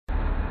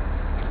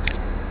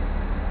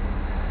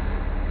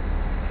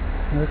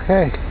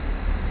Okay,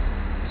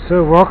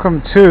 so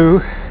welcome to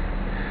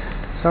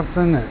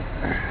something that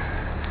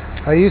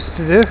I used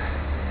to do.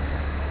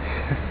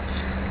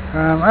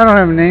 I don't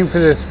have a name for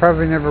this,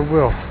 probably never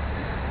will.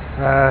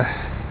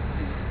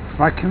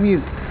 My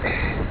commute.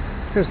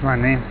 Here's my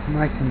name,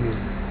 my commute.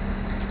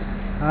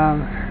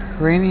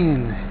 Rainy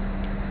and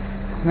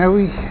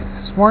snowy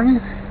this morning.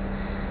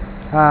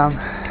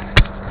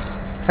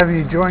 Have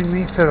you joined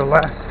me for the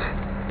last,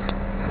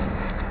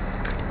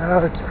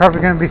 it's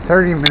probably going to be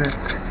 30 minutes.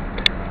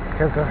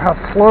 Because of how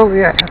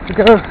slowly I have to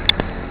go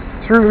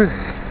through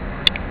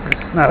the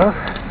snow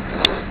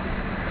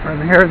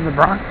from here in the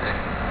Bronx.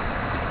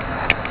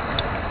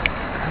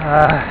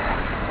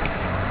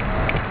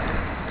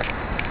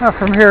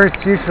 From here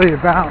it's usually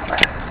about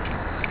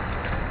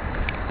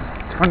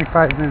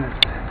 25 minutes,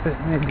 but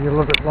maybe a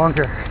little bit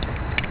longer.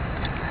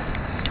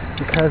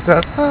 Because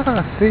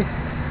see,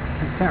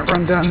 I can't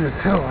run down this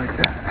hill like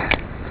that.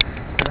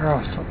 They're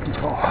all something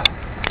tall.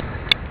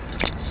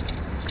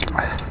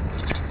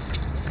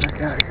 I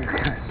gotta go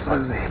kind of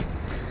slowly.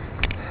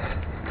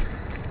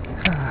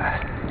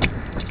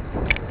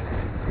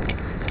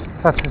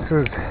 Thought this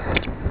was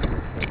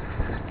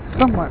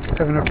somewhat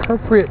of an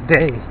appropriate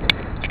day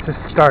to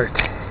start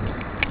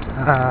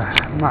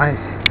my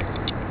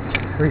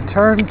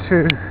return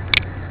to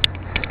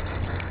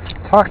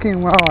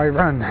talking while I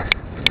run.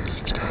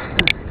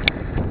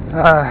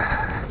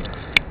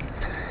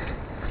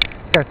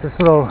 Got this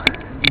little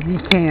knee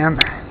cam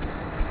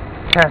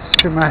attached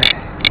to my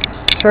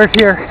shirt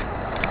here.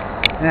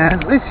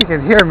 And at least you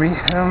can hear me.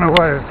 I don't know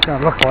what it's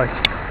going to look like.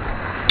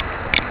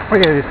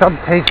 We get some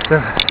taste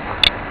of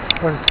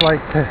what it's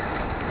like to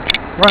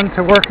run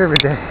to work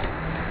every day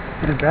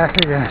and back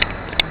again.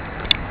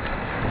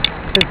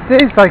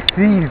 It's days like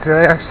these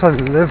that I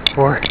actually live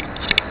for.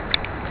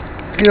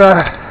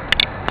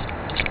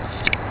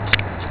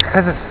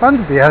 Because it's fun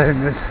to be out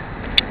in this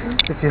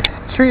if you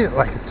treat it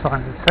like it's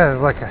fun instead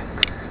of like a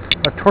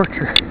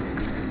torture.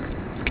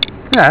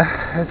 Yeah,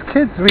 as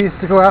kids we used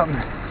to go out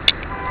and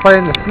play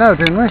in the snow,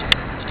 didn't we?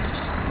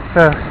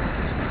 So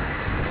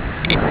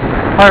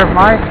part of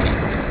my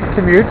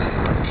commute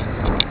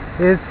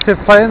is to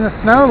play in the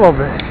snow a little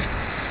bit,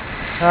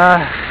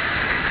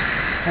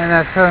 and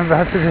that's what I'm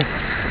about to do.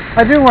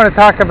 I do want to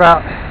talk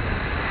about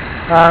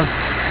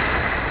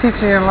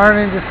teaching and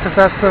learning, just because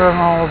that's what I'm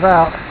all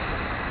about.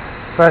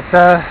 But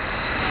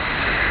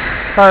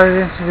sorry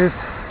to introduce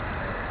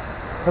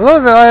a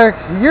little bit later.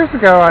 Years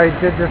ago, I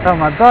did this on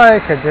my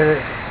bike. I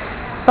did it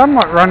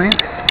somewhat running.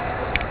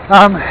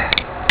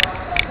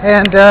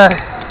 And at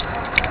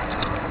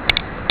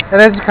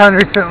EduCon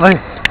recently,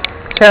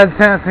 Chad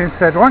sent me and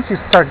said, "Why don't you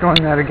start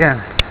doing that again?"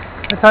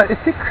 I thought, is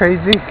he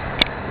crazy?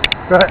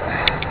 But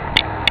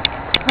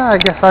I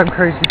guess I'm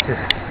crazy too.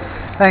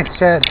 Thanks,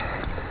 Chad.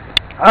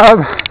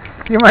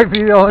 You might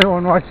be the only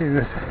one watching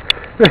this.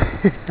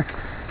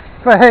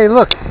 But hey,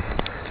 look,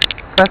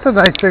 that's a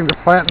nice thing to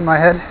plant in my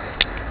head.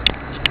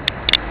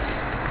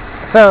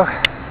 So,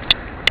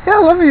 yeah,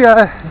 let me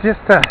just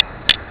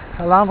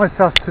allow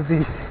myself to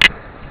do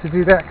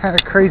that kind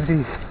of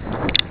crazy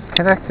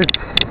connected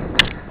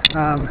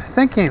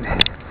thinking,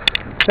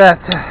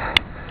 that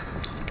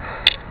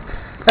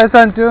as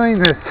I'm doing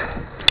this,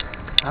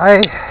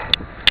 I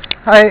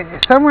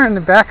somewhere in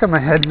the back of my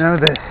head know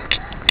that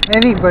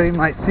anybody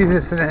might see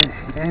this at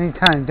any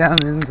time down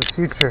in the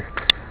future,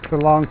 the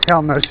long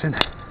tail motion,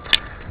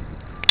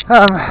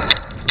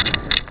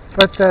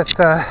 but that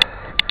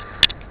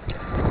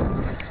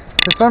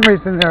for some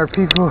reason there are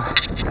people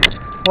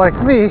like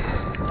me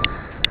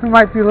who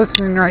might be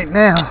listening right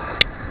now,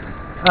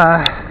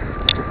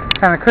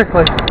 kind of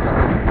quickly,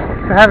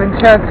 to having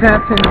Chad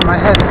Sampson in my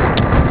head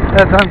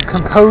as I'm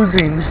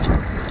composing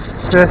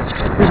this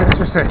is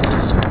interesting.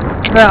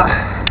 Now,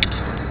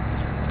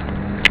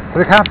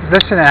 the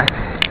Composition Act,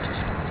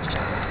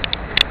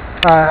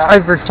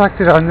 I've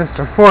reflected on this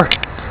before,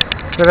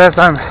 but as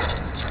I'm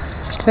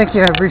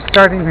thinking of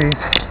restarting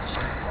these,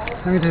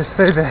 let me just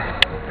say that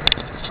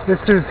this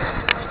is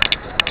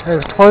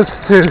as close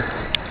to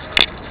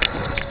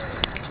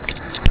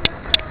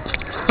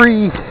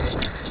free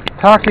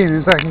talking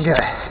as I can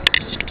get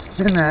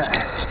in that.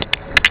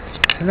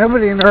 So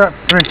nobody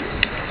interrupts me.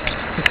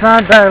 It's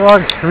not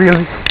dialogue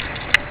really,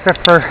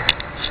 except for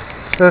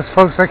those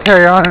folks I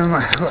carry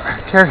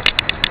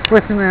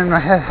with me in my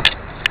head.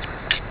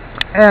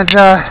 And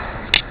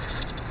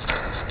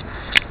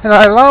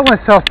I allow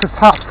myself to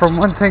pop from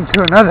one thing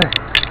to another,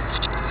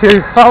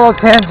 to follow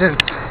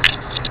tangents,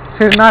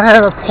 to not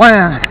have a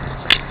plan.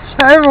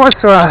 Every once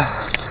in a while,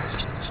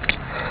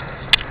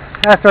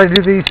 after I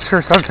do these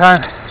for some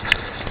time,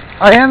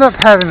 I end up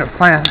having a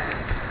plan.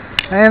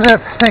 I end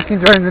up thinking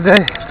during the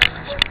day,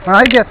 when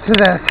I get to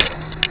that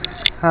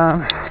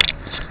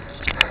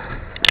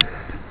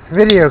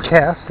video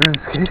cast, in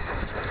this case,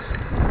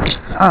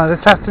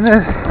 this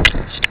afternoon,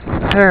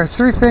 there are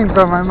 3 things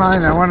on my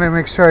mind. I want to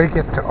make sure I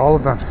get to all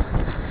of them.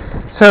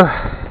 So,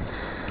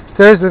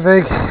 there's a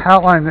vague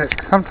outline that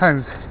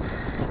sometimes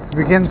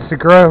begins to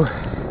grow,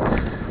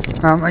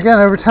 again,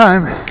 over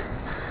time.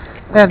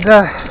 And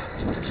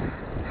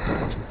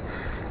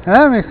And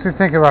that makes me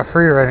think about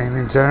free writing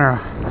in general.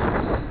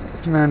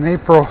 And in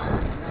April,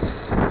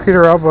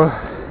 Peter Elbow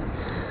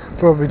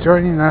will be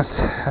joining us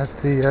at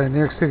the New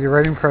York City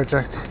Writing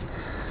Project.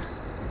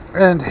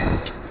 And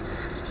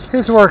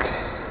his work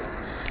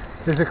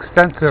is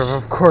extensive,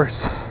 of course,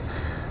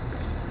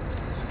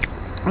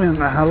 in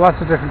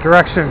lots of different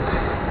directions.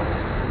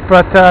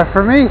 But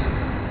for me,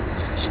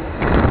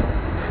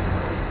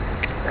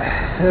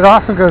 it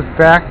often goes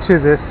back to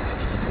this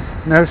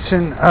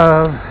notion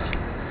of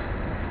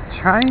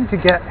trying to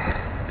get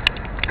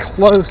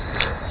close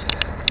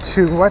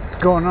to what's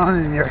going on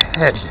in your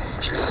head.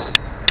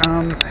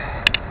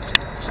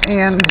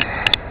 And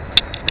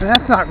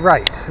that's not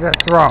right.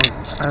 That's wrong.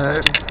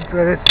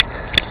 But it's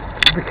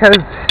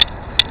because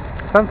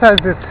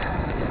sometimes it's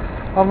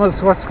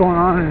almost what's going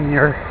on in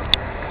your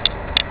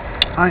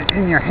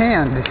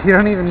hand. You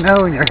don't even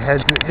know in your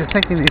head that you're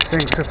thinking these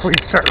things before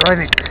you start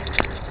writing.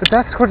 But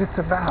that's what it's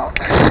about.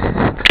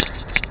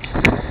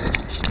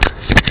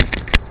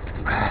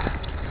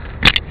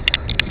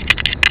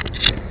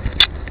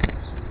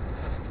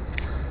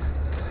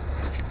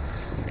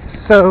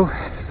 So,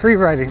 free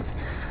writing.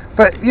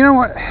 But you know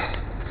what?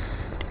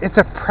 It's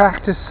a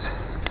practice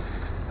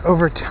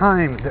over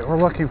time that we're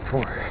looking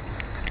for.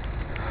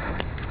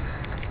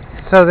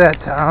 So that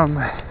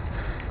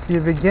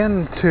you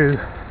begin to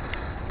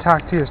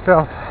talk to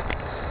yourself.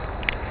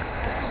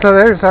 So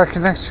there's our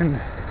connection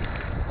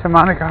to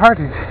Monica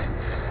Hardy's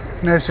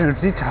notion of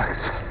detox.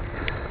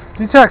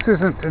 Detox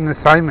isn't an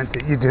assignment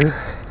that you do.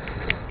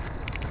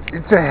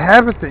 It's a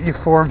habit that you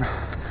form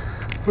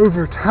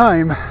over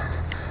time.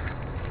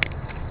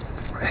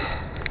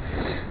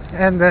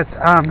 And that,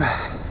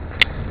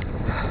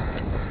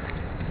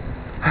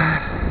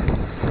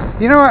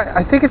 you know what?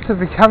 I think it's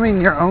becoming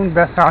your own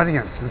best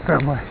audience in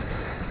some way.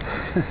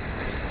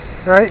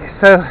 Right?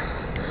 So,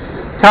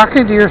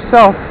 talking to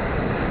yourself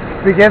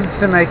begins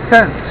to make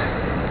sense.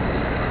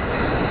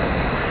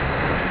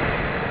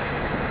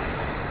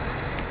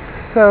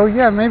 So,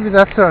 yeah, maybe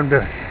that's what I'm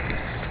doing.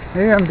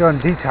 Maybe I'm doing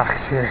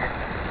detox here.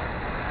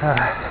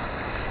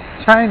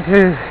 Trying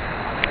to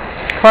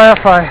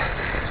clarify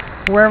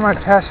where my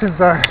passions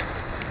are,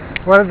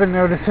 what I've been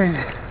noticing,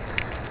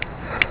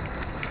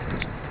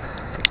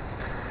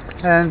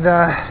 and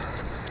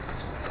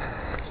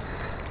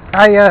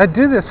I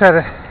do this at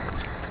a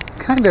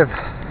kind of,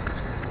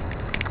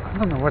 I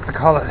don't know what to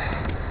call it,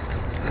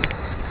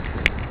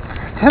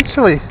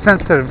 potentially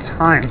sensitive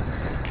time,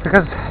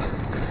 because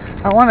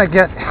I want to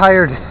get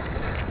hired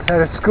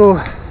at a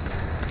school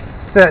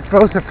that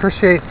both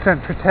appreciates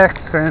and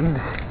protects and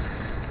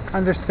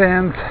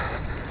understands.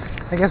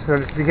 I guess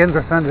it begins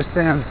with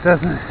understands,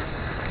 doesn't it?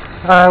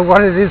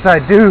 What it is I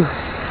do.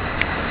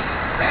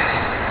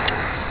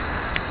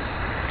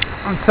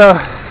 And so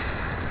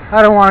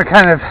I don't want to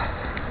kind of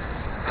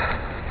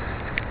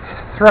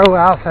throw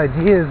out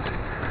ideas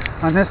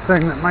on this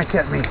thing that might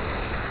get me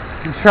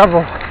in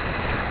trouble.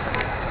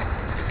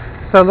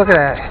 So look at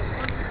that.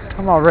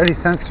 I'm already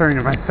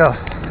censoring myself.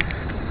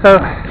 So,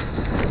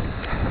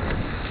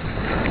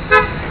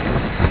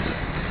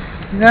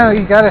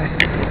 you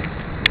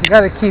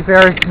gotta keep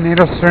Eric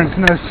Nadelstern's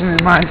notion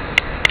in mind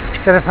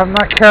that if I'm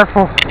not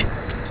careful,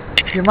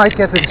 you might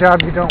get the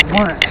job you don't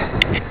want.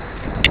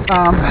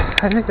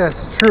 I think that's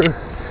true.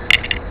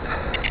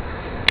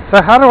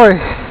 So how do I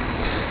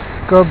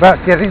go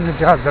about getting the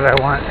job that I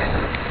want?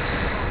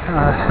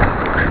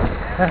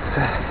 That's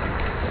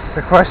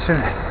the question.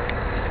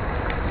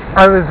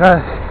 I was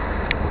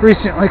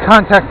recently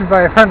contacted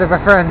by a friend of a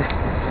friend,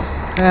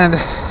 and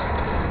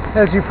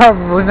as you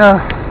probably know,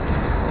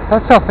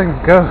 that's how things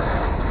go.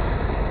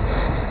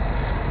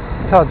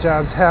 That's how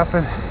jobs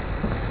happen.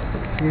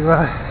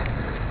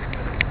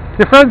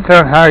 Your friends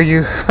don't hire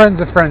you. Friends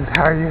of friends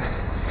hire you.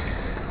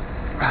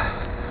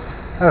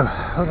 Oh,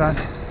 hold on.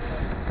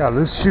 Got a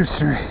loose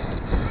shoestring.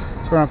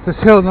 Run up this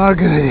hill, not a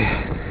good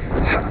idea.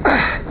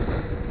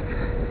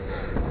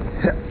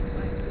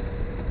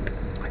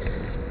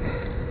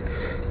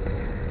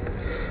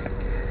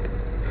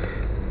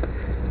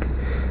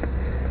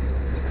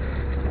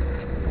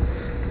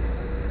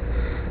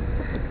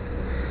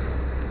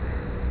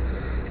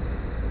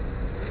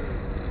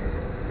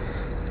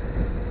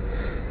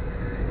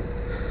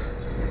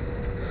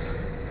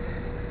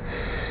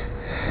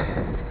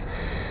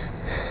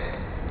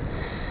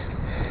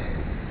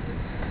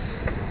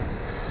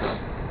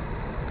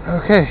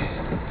 Okay,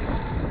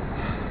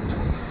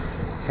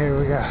 here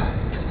we go.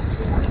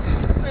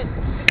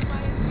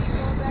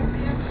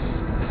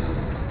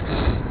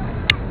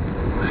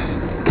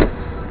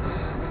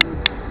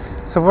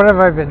 So what have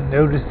I been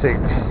noticing?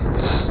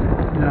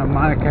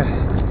 Monica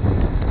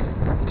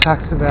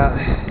talks about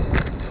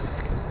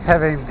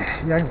having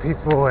young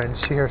people and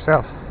she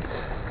herself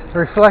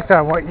reflect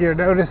on what you're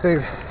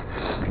noticing,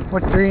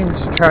 what dreams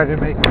you try to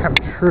make come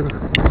true,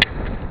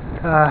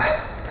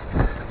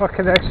 what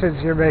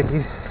connections you're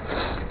making.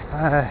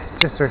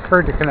 Just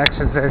referred to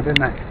connections there,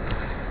 didn't I?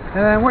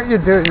 And then what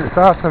you're doing is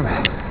awesome.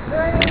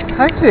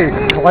 I actually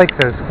like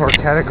those 4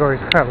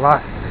 categories quite a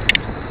lot.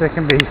 They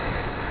can be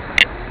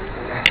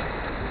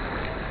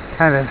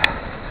kind of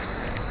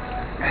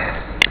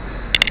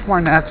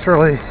more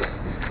naturally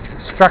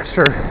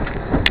structure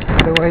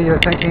the way you're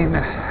thinking,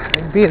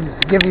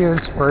 give you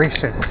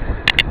inspiration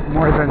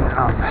more than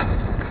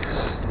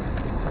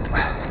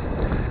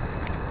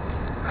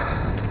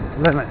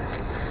limit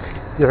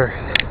your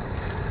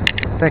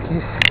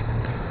thinking.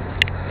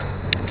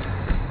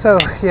 So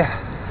yeah,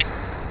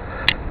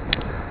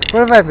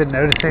 what have I been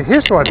noticing?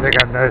 Here's one thing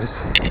I've noticed.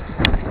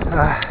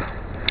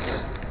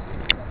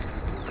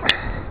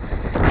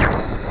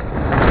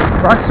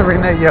 Bronx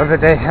Arena the other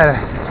day had a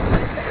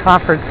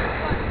conference,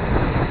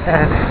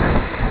 and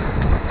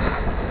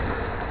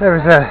there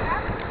was a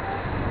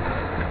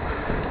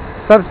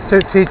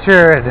substitute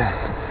teacher and a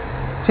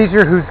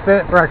teacher who's been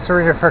at Bronx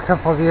Arena for a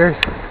couple of years,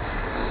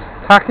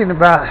 talking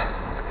about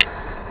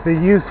the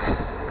youth,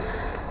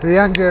 the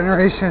young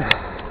generation,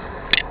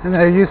 and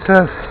their use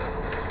of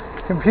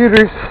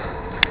computers.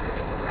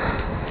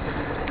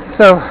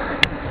 So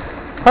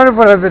part of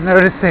what I've been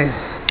noticing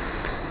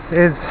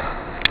is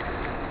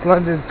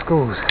blended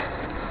schools.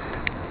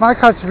 My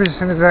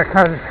contribution to that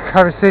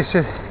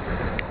conversation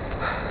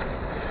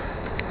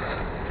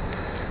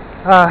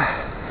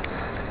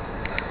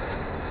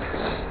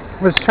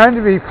was trying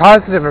to be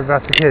positive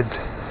about the kids,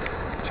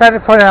 trying to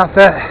point out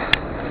that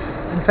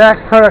in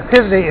fact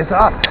productivity is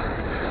up,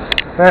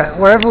 that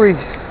whatever we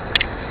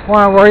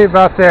want to worry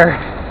about their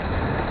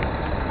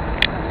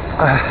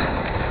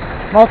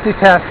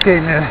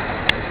multitasking and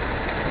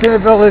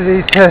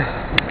inability to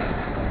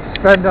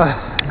spend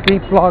a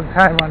deep long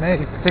time on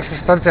any particular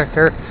subject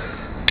or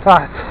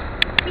thought,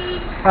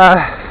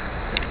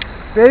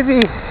 maybe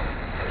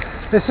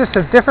it's just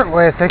a different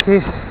way of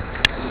thinking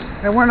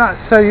and we're not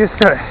so used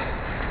to it.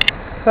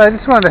 So I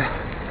just want to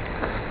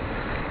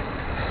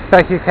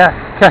thank you,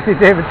 Kathy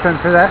Davidson,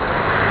 for that.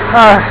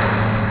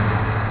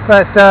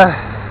 But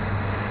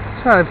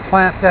just want to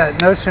plant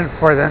that notion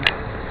for them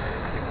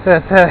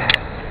that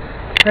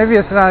maybe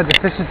it's not a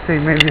deficiency,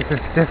 maybe it's a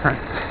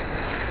difference.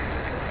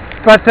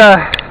 But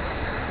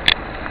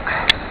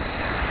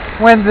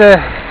when the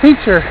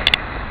teacher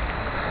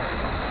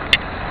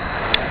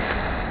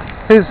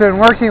who's been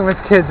working with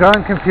kids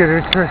on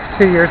computers for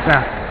 2 years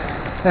now,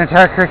 the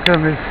entire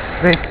curriculum is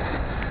based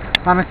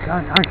on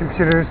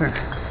computers, and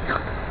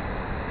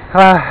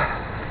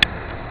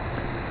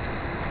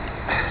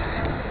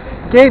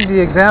gave the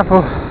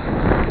example,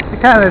 it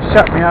kind of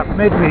shut me up,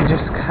 made me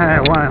just kind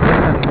of want to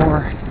listen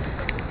more.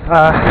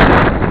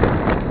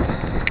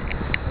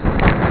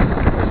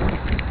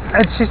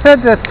 And she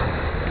said that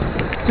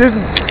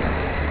students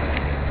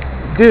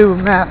do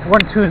math 1,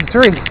 2, and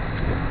 3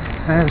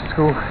 in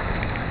school.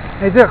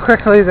 They do it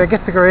quickly, they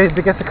get the grade,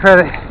 they get the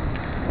credit,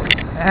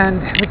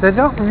 but they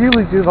don't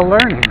really do the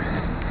learning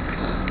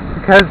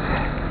because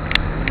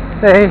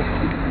they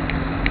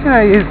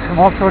use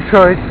multiple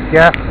choice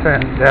guess,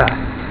 and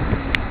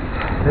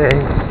they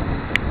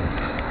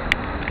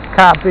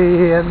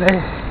copy, and they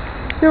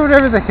do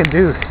whatever they can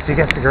do to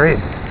get the grade.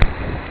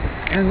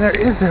 And there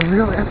is a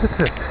real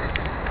emphasis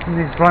in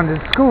these blended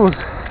schools,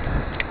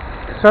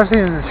 especially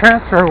in the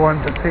transfer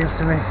ones, it seems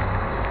to me,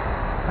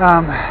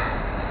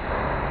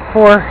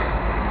 for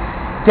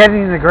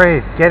getting the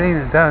grade, getting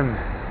it done.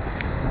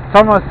 It's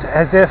almost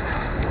as if,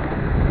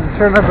 I'm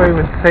sure nobody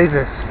would say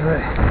this, but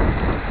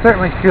it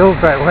certainly feels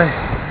that way.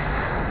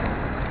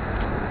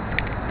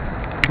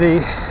 The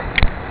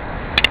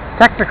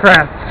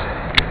technocrats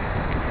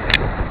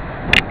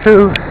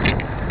who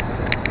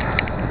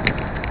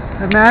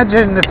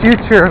imagine the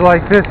future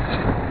like this,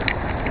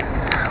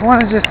 I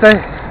want to just say,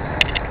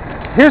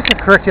 here's the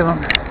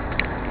curriculum.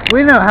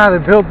 We know how to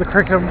build the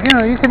curriculum.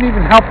 You can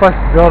even help us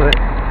build it.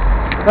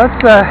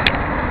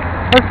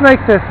 Let's make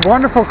this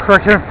wonderful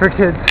curriculum for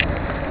kids,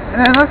 and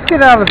then let's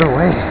get out of the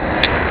way.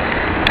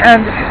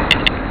 And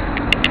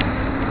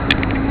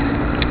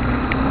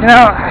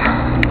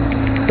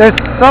there's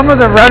some of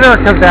the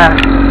rhetoric of that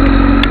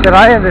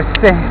I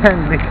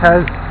understand,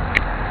 because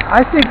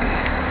I think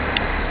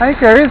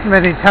there is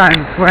many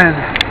times when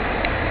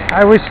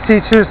I wish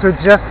teachers would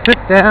just sit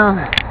down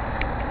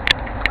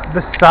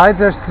beside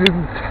their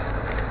students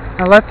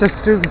and let the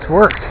students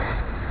work.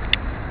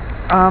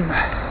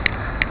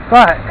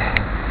 But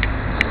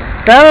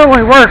that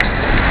only works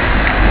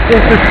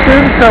if the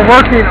students are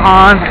working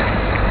on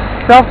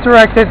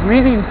self-directed,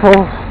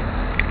 meaningful,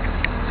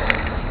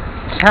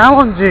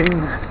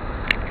 challenging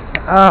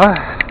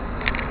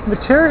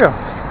material.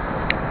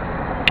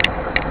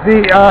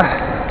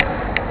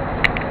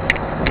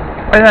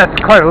 And that's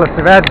quite a list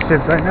of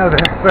adjectives, I know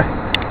that, but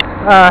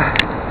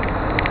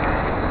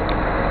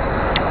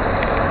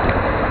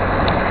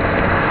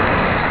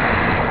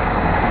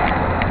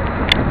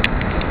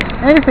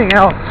anything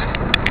else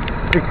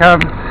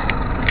becomes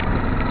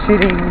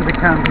cheating,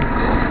 becomes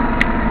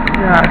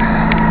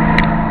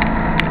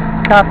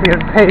copy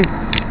and paste.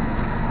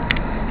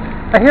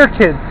 I hear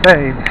kids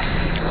saying,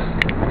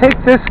 take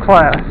this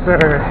class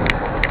or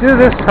do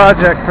this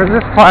project for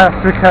this class,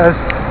 because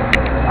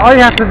all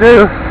you have to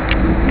do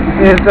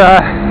is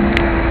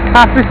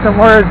copy some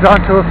words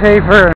onto a paper